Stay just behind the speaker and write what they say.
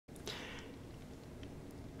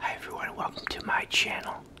and welcome to my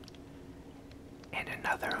channel and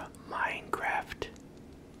another Minecraft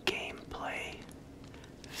gameplay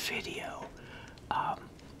video.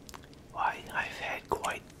 I've had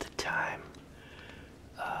quite the time.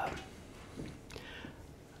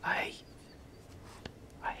 I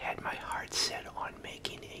had my heart set on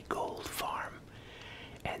making a gold farm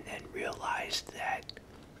and then realized that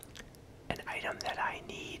an item that I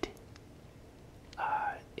need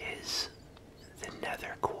is the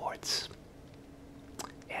Nether Quartz,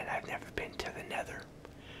 and I've never been to the Nether,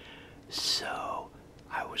 so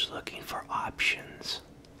I was looking for options,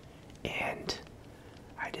 and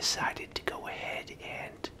I decided to go ahead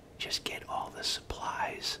and just get all the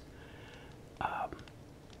supplies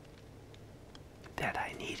that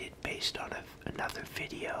I needed based on another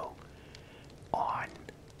video on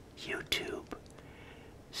YouTube.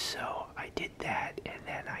 So I did that, and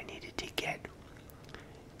then I needed to get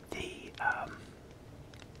the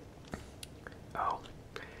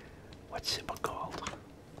what's it called?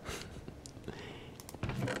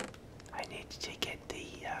 I needed to get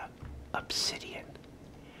the obsidian.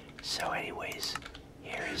 So anyways,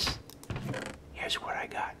 here's what I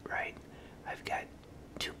got, right? I've got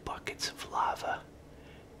 2 buckets of lava,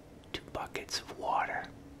 2 buckets of water,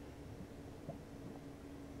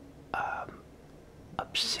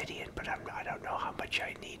 obsidian, but I don't know how much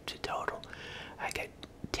I need to total. I got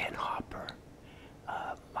 10 hopper,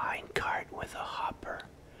 mine cart with a hopper,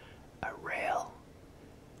 a rail,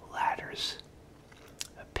 ladders,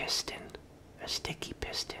 a piston, a sticky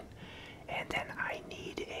piston, and then I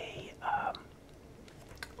need a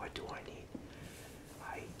what do I need?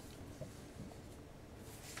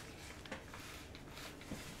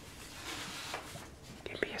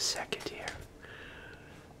 Give me a second here.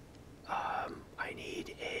 I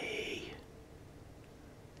need a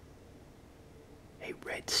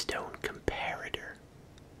redstone comparator,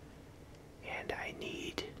 and I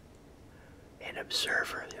need an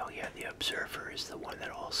observer. Oh yeah, the observer is the one that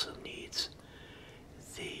also needs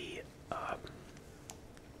the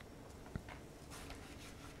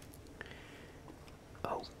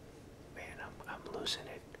oh man, I'm losing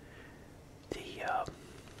it.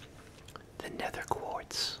 The Nether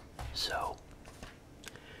Quartz. So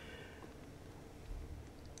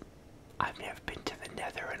I've never been to the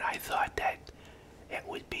Nether, and I thought that it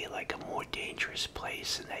would be like a more dangerous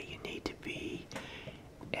place, and that you need to be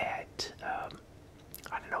at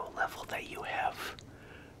I don't know, a level that you have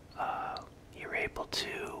you're able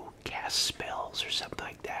to cast spells or something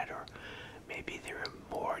like that, or maybe there are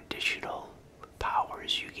more additional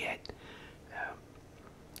powers you get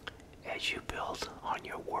as you build on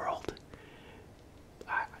your world.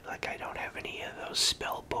 I don't have any of those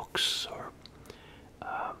spell books, or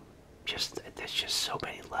there's just so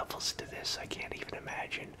many levels to this, I can't even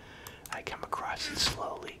imagine. I come across it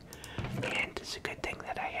slowly, and it's a good thing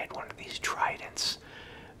that I had one of these tridents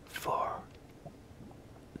for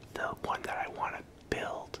the one that I want to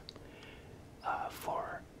build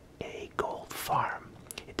for a gold farm.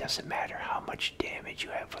 It doesn't matter how much damage you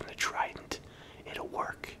have on the trident, it'll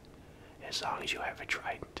work as long as you have a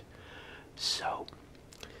trident. So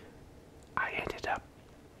I ended up,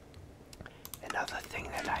 another thing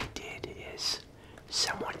that I did is,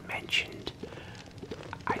 someone mentioned,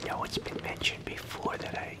 I know it's been mentioned before,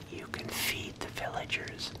 that you can feed the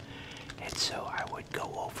villagers, and so I would go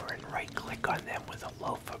over and right click on them with a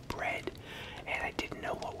loaf of bread, and I didn't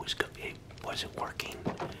know what was it wasn't working.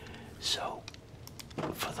 So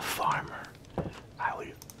for the farmer, I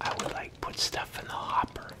would like put stuff in the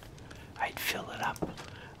hopper, I'd fill it up.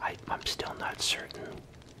 I'm still not certain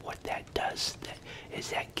what that does. Is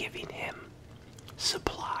that giving him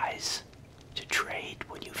supplies to trade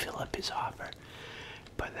when you fill up his hopper?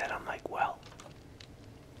 But then I'm like, well,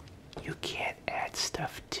 you can't add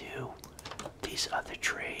stuff to these other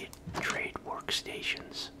trade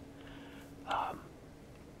workstations.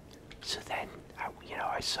 So then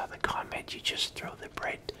I saw the comment, you just throw the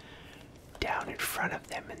bread down in front of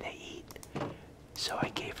them and they eat. So I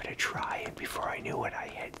gave it a try, and before I knew it, I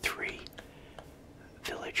had 3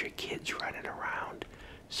 villager kids running around.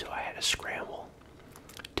 So I had to scramble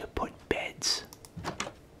to put beds,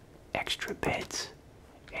 extra beds,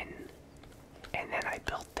 and then I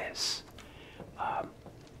built this. I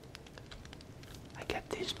got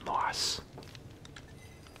these moss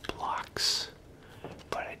blocks,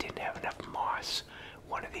 but I didn't have enough moss.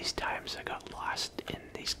 One of these times I got lost in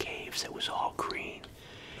these caves. It was all green.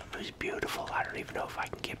 It was beautiful. I don't even know if I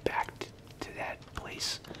can get back to that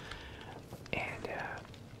place. And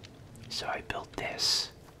so I built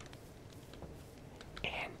this,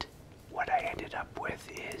 and what I ended up with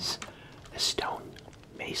is a stone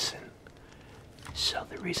mason So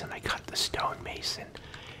the reason I got the stonemason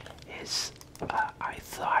is I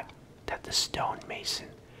thought that the stonemason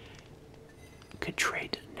could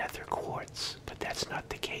trade nether quartz, but that's not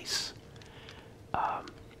the case.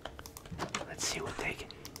 Let's see what they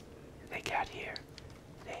got here.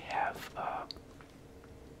 They have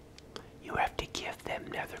you have to give them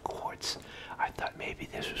nether quartz. I thought maybe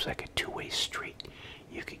this was like a two-way street.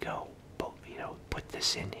 You could go, put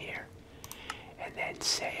this in here, and then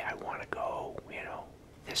say I want to go,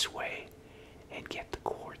 this way, and get the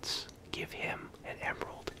quartz. Give him an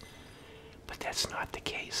emerald, but that's not the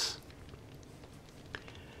case.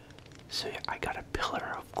 So I got a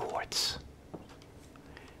pillar of quartz.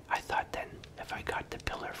 I thought then if I got the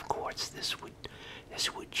pillar of quartz, this would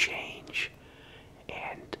change,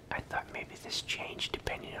 and I thought maybe this changed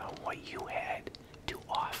depending on what you had to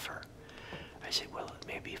offer. I said, well,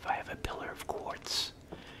 maybe if I have a pillar of quartz,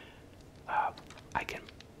 I can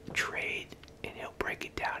trade and he'll break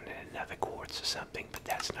it down in another quartz or something, but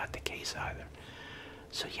that's not the case either.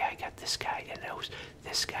 So yeah, I got this guy, and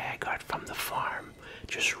this guy I got from the farm.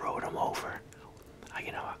 Just rode him over.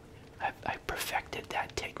 I perfected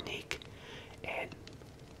that technique and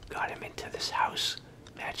got him into this house,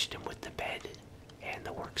 matched him with the bed and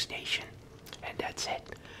the workstation, and that's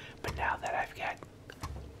it. But now that I've got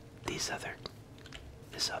this other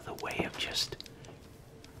way of just,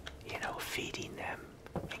 feeding them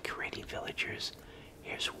and creating villagers,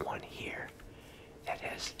 here's one here that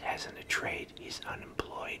hasn't a trade. He's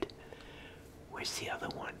unemployed. Where's the other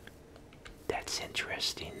one? That's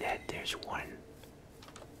interesting that there's 1,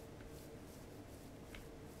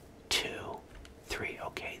 2, 3.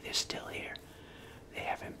 Okay, they're still here. They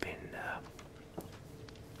haven't been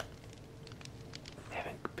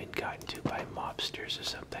gotten to by mobsters or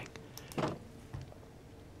something.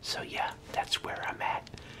 So yeah, that's where I'm at.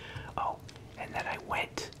 Oh, and then I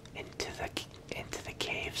went into the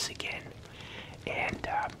caves again, and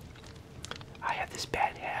I have this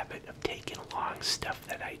bad habit of taking along stuff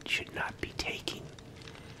that I should not be taking.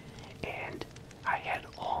 And I had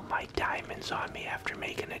all my diamonds on me after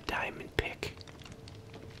making a diamond pick.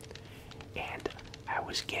 And I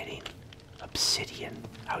was getting obsidian.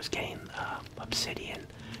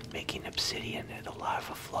 Making obsidian at a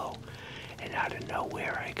lava flow. And out of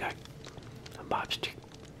nowhere, I got a mobster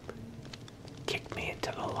kicked me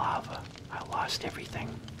into the lava. I lost everything.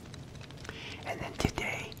 And then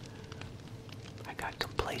today, I got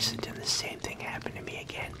complacent and the same thing happened to me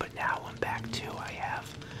again, but now I'm back to, I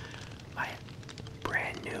have my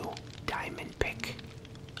brand new diamond pick.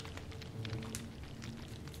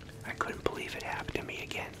 I couldn't believe it happened to me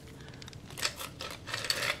again.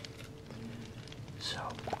 So,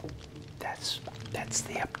 that's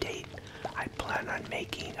the update. I plan on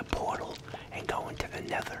making a portal and going to the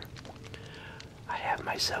nether. I have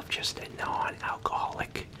myself just a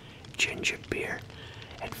non-alcoholic ginger beer.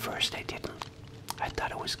 At first I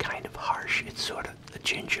thought it was kind of harsh. The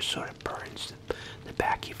ginger sort of burns the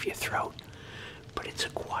back of your throat. But it's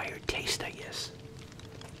acquired taste, I guess.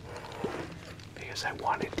 Because I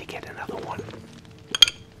wanted to get another one.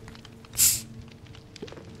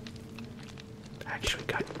 I actually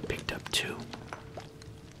picked up 2.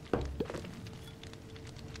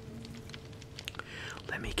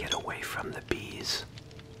 Let me get away from the bees.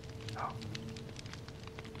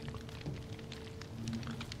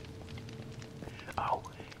 Oh,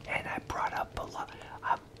 and I brought up a lot.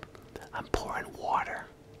 I'm pouring water,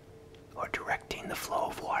 or directing the flow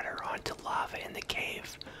of water onto lava in the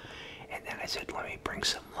cave. And then I said, let me bring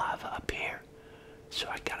some lava up here. So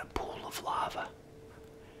I got a pool of lava.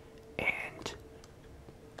 And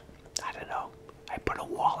I don't know, I put a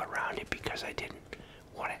wall around it because I didn't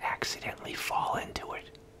want to accidentally fall into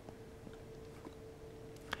it.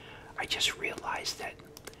 I just realized that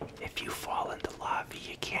if you fall into lava,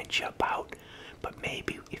 you can't jump out. But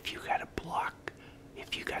maybe if you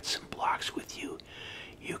got some blocks with you,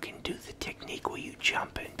 you can do the technique where you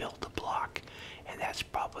jump and build a block. And that's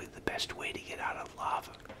probably the best way to get out of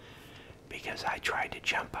lava. Because I tried to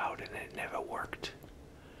jump out and it never worked.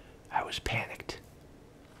 I was panicked.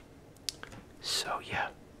 So yeah.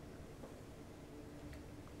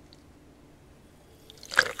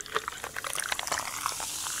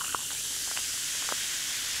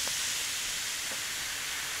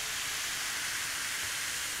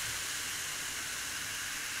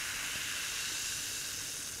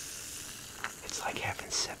 It's like having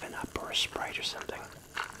 7-Up or a Sprite or something.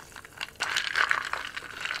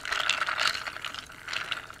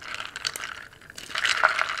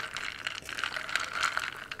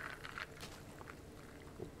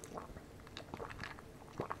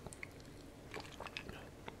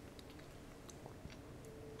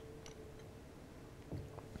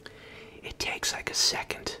 takes like a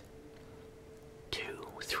second, 2,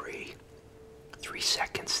 3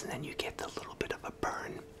 seconds, and then you get a little bit of a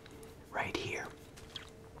burn right here.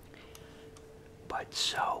 But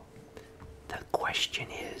so the question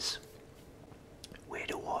is, where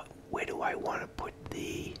do I want to put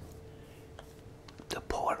the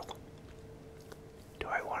portal? Do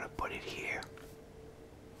I want to put it here?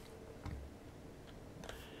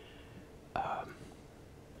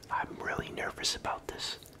 I'm really nervous about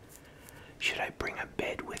this. Should I bring a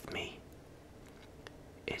bed with me?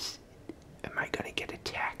 Am I gonna get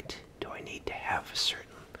attacked? Do I need to have a certain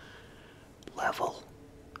level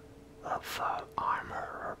of armor,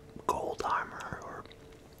 or gold armor, or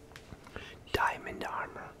diamond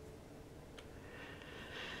armor?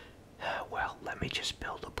 Well, let me just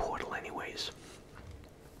build a portal anyways.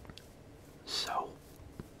 So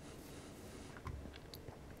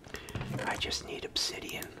I just need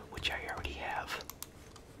obsidian, which I already have.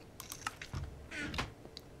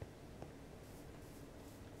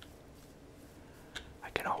 I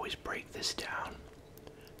can always break this down.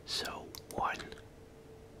 So 1,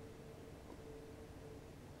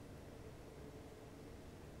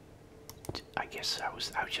 I guess I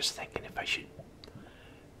was just thinking if I should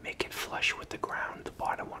make it flush with the ground, the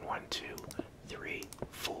bottom one. 1, 2, 3,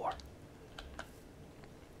 4.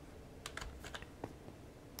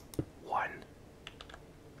 1,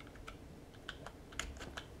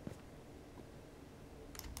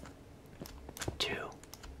 2,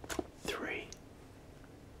 3,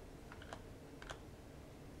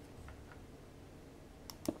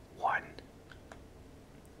 1.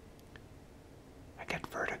 I get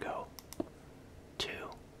vertigo. 2.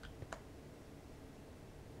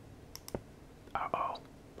 Uh-oh,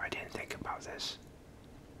 I didn't think about this.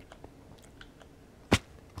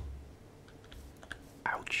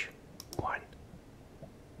 Ouch. 1,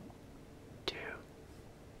 2,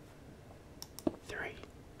 3.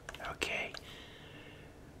 Okay.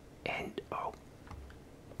 And oh,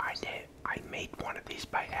 I made one of these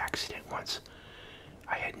by accident once.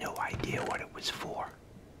 I had no idea what it was for.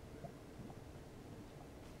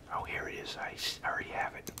 Oh, here it is. I already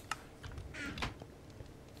have it.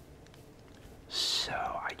 So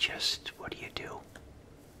I just, what do?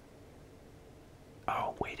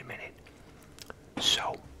 Oh, wait a minute.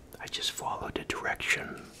 So I just followed the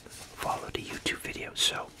direction, followed a YouTube video.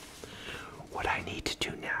 So what I need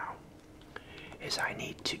to do now is I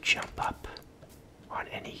need to jump up on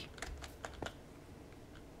any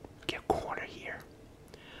corner here.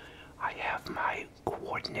 I have my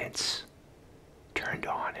coordinates turned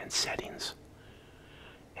on in settings,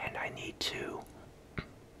 and I need to,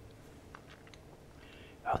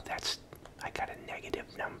 oh, I got a negative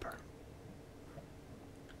number.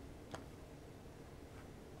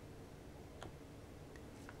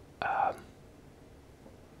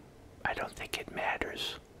 I don't think it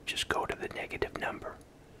matters. Just go to the negative number.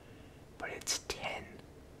 But it's 10.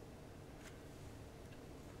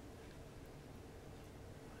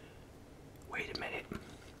 Wait a minute.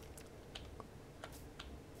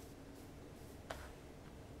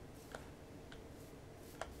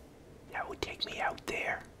 That would take me out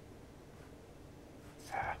there.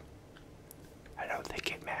 I don't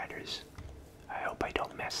think it matters. I hope I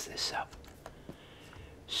don't mess this up.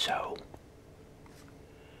 So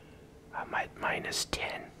I'm at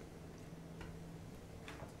 -10.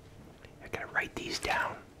 I gotta write these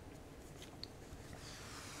down.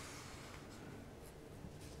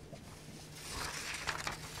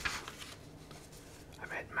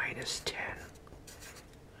 I'm at -10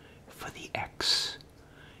 for the X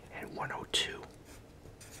and 102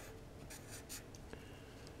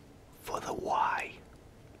 for the Y.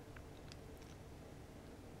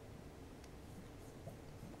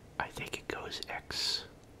 I think it goes X,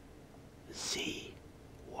 Z,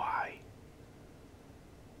 Y.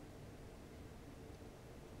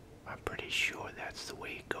 I'm pretty sure that's the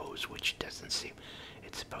way it goes, which doesn't seem,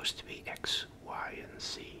 it's supposed to be X, Y, and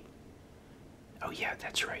Z. Oh yeah,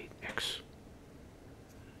 that's right, X.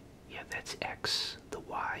 Yeah, that's X, the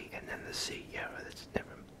Y, and then the Z. Yeah, that's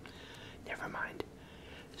never mind.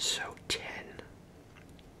 So 10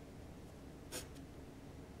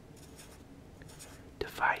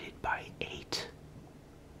 divided by 8.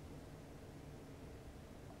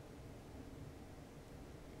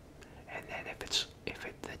 And then if it's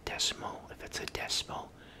a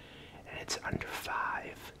decimal and it's under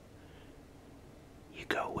 5, you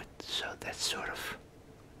go with, so that's sort of,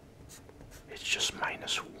 it's just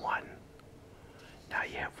 -1. Now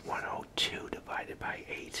you have 102 divided by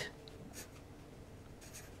 8.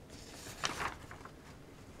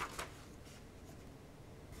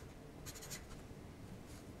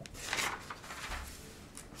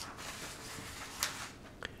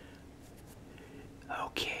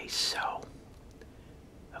 so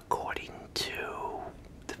according to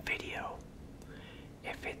the video,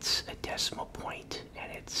 if it's a decimal point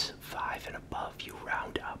and it's 5 and above, you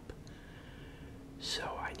round up. So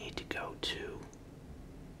I need to go to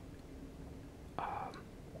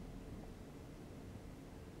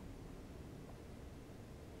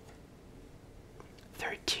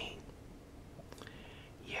 13.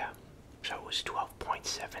 Yeah, so it was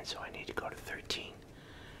 12.7, so I need to go to 13.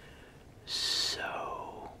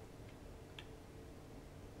 So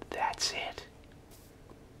that's it.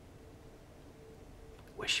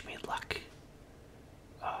 Wish me luck.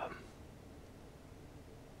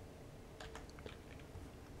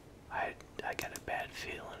 I got a bad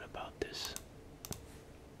feeling about this.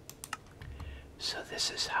 So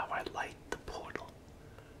this is how I light the portal.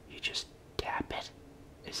 You just tap it.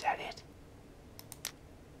 Is that it?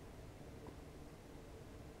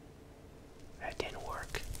 That didn't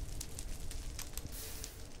work.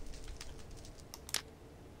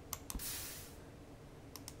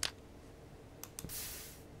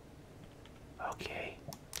 Okay.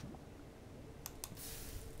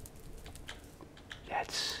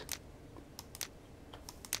 That's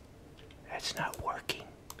not working.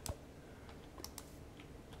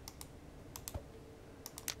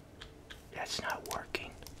 That's not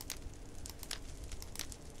working.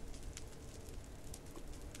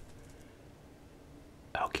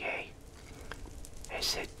 Okay.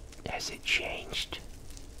 Has it changed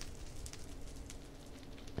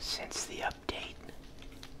since the update?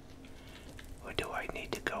 Or do I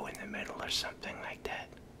need to go in the middle or something like that?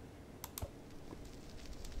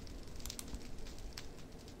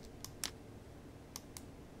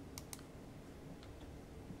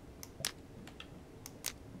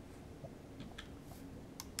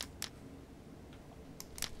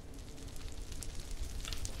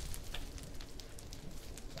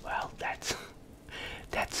 Well,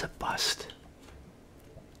 that's a bust.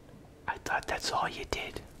 I thought that's all you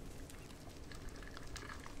did.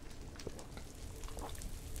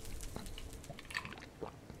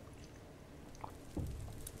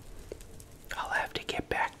 I'll have to get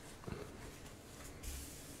back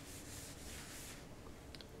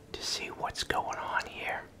to see what's going on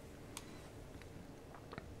here.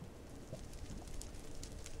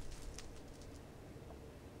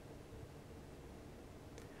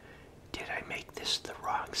 Did I make this the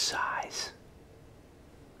wrong size?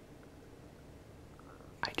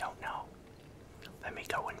 I don't know. Let me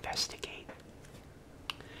go investigate.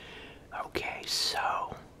 Okay,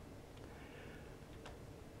 so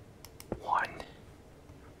one.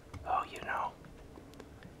 Oh,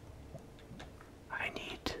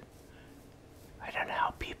 I don't know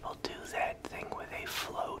how people do that thing where they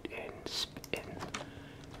float in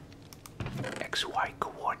XY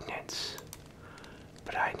coordinates,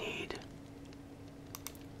 but I need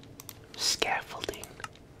scaffolding.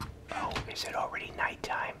 Oh, is it already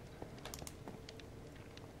nighttime?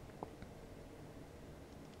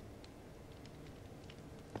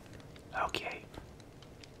 Okay.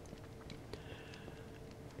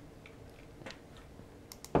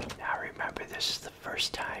 Now remember, this is the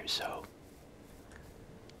first time, so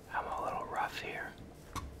I'm a little rough here.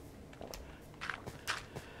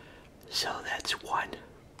 So that's one.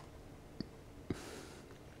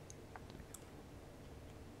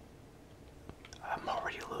 I'm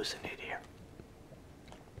already losing it here.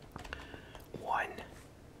 1,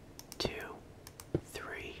 2,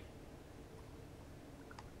 3.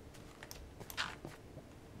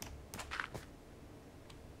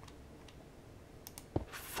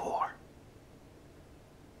 4.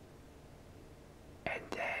 And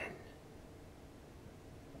then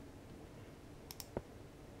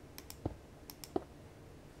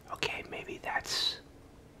okay, maybe that's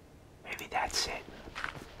it.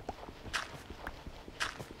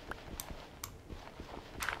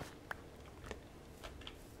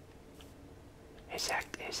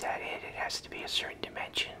 Is that it? It has to be a certain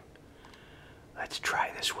dimension. Let's try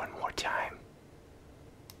this one more time.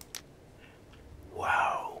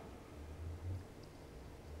 Whoa.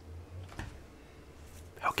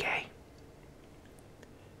 Okay.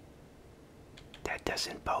 That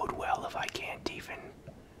doesn't bode well if I can't even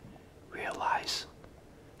realize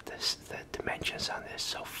the dimensions on this.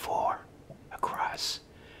 So 4 across,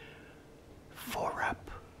 4 up,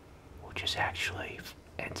 which is actually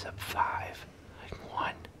ends up 5. Like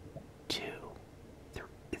 1, 2,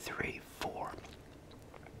 3, 4.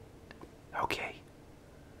 Okay.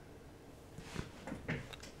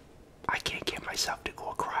 I can't get myself to go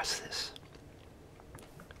across this.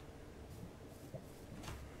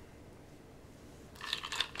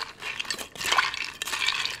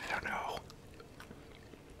 I don't know.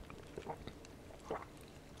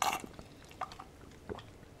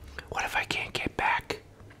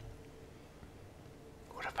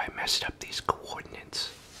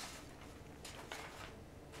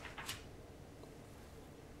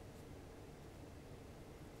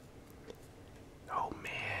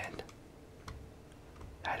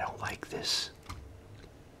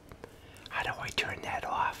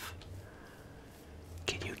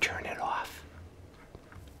 turn it off.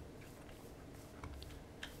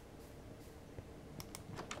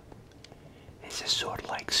 This is sort of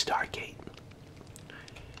like Stargate.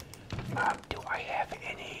 Do I have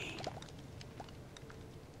any?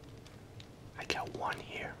 I got one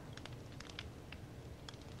here.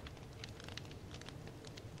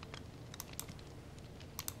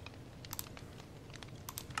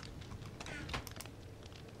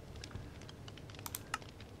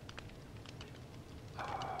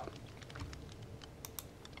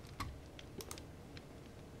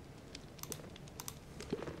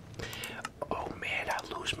 Oh man,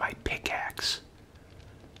 I'll lose my pickaxe.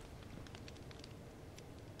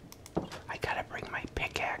 I gotta bring my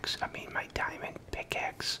pickaxe, my diamond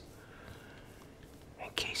pickaxe. In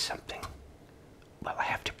case something, well, I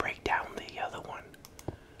have to break down the other one.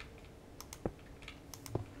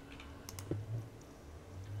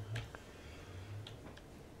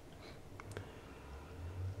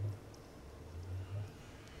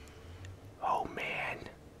 Oh man.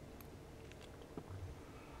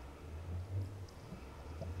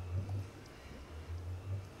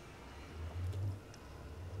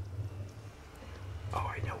 Oh,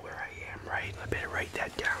 I know where I am, right? I better write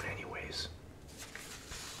that down anyways.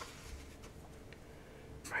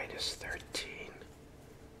 Minus 13.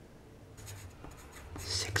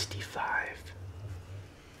 65.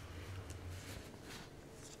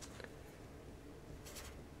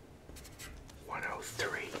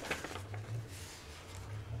 103.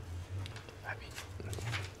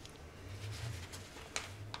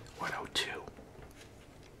 102.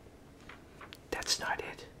 That's not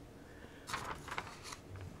it.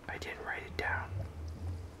 I didn't write it down.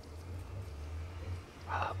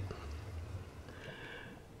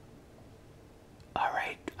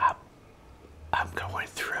 Alright, I'm going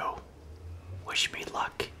through. Wish me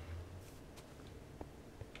luck.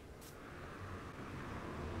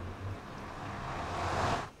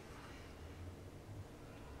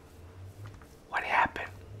 What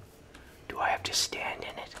happened? Do I have to stand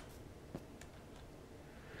in it?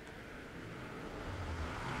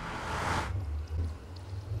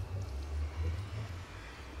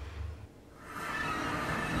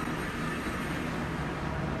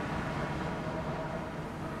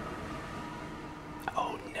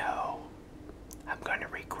 Oh no. I'm gonna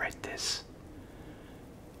regret this.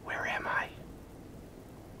 Where am I?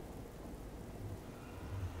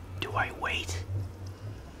 Do I wait?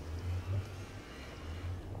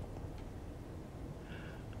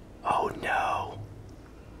 Oh no.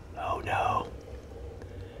 Oh no.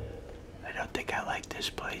 I don't think I like this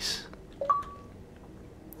place.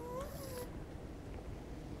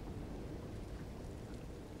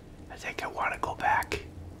 I think I want to go back.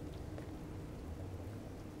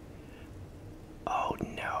 Oh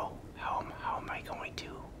no. How am I going to?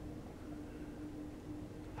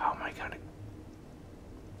 How am I gonna?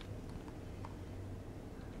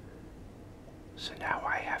 So now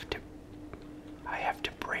I have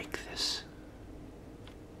to break this.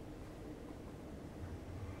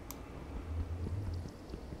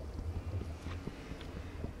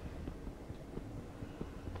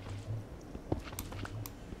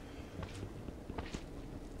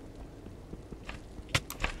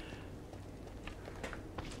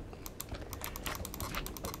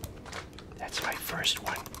 That's my first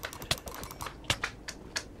one.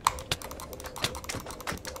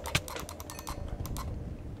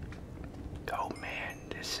 Oh man,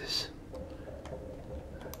 this is...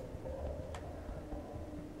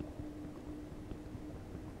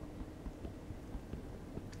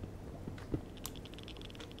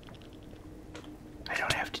 I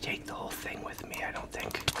don't have to take the whole thing with me, I don't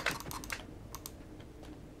think.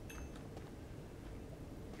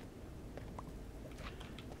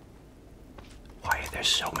 Why are there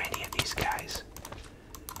so many of these guys?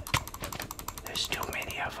 There's too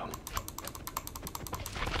many of them.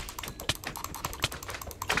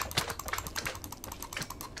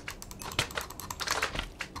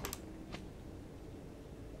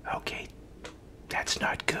 Okay, that's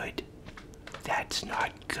not good. That's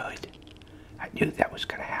not good. I knew that was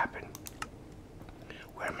gonna happen.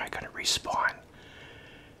 Where am I gonna respawn?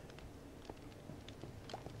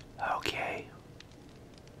 Okay.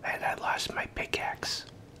 And I lost my pickaxe.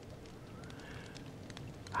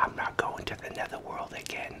 I'm not going to the nether world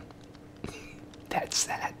again. That's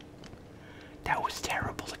that. That was a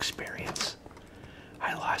terrible experience.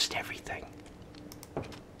 I lost everything.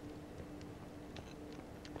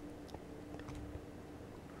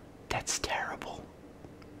 That's terrible.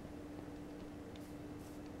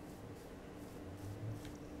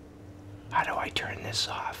 How do I turn this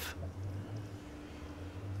off?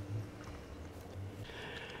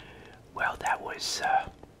 Well, that was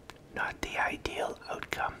not the ideal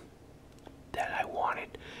outcome that I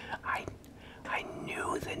wanted. I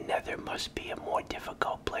knew the Nether must be a more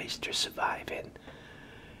difficult place to survive in,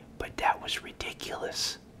 but that was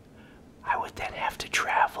ridiculous. I would then have to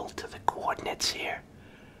travel to the coordinates here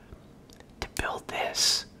to build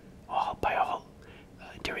this,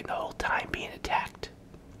 during the whole time being attacked.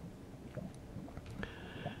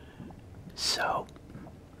 So,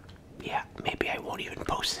 yeah, maybe I won't even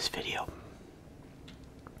post this video.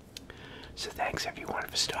 So thanks everyone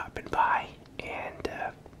for stopping by, and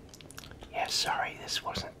yeah, sorry this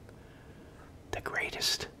wasn't the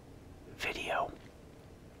greatest video,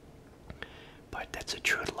 but that's a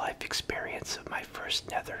true to life experience of my first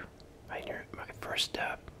Nether, my first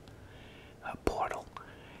portal,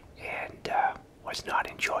 and was not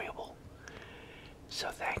enjoyable. So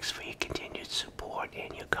thanks for your continued support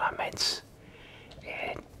and your comments,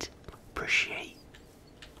 and appreciate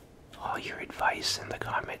all your advice in the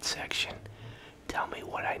comment section. Tell me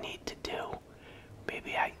what I need to do.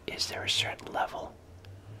 Maybe is there a certain level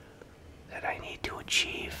that I need to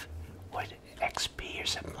achieve, what XP or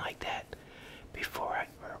something like that, before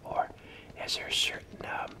or is there certain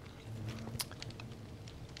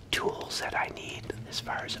tools that I need as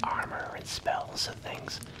far as armor and spells and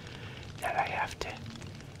things that I have to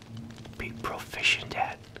be proficient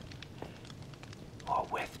at or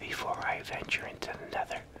with before I venture into the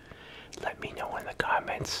Nether? Let me know in the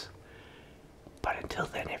comments. But until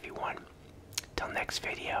then, everyone, till next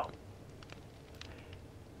video,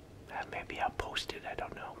 maybe I'll post it, I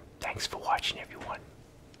don't know. Thanks for watching, everyone.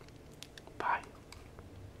 Bye.